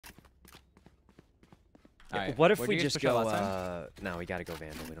Alright, What if where'd we you guys just push out go, last time? no, we gotta go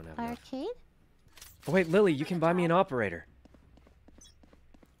Vandal. We don't have enough. Arcade? Oh, wait, Lily, you can buy me an operator.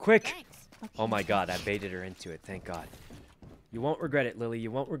 Quick. Thanks. Okay, Oh my god, I baited her into it. Thank god. You won't regret it, Lily.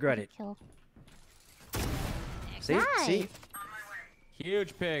 You won't regret it. Kill. See? Nice. See?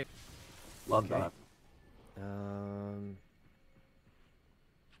 Huge pick. Love that. Don't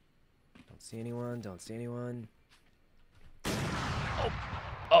see anyone. Don't see anyone.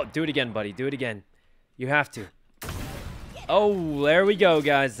 Oh, do it again, buddy. Do it again. You have to. Oh, there we go,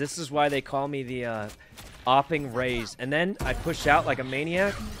 guys. This is why they call me the opping raise. And then I push out like a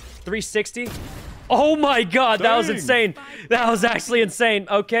maniac. 360. Oh my god, that was insane. That was actually insane.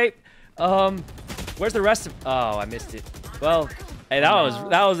 Okay. Where's the rest of... Oh, I missed it. Well, hey,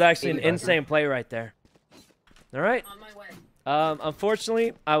 that was actually an insane play right there. All right. On my way.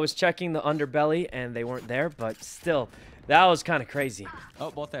 Unfortunately, I was checking the underbelly and they weren't there, but still, that was kind of crazy.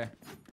 Oh, both there.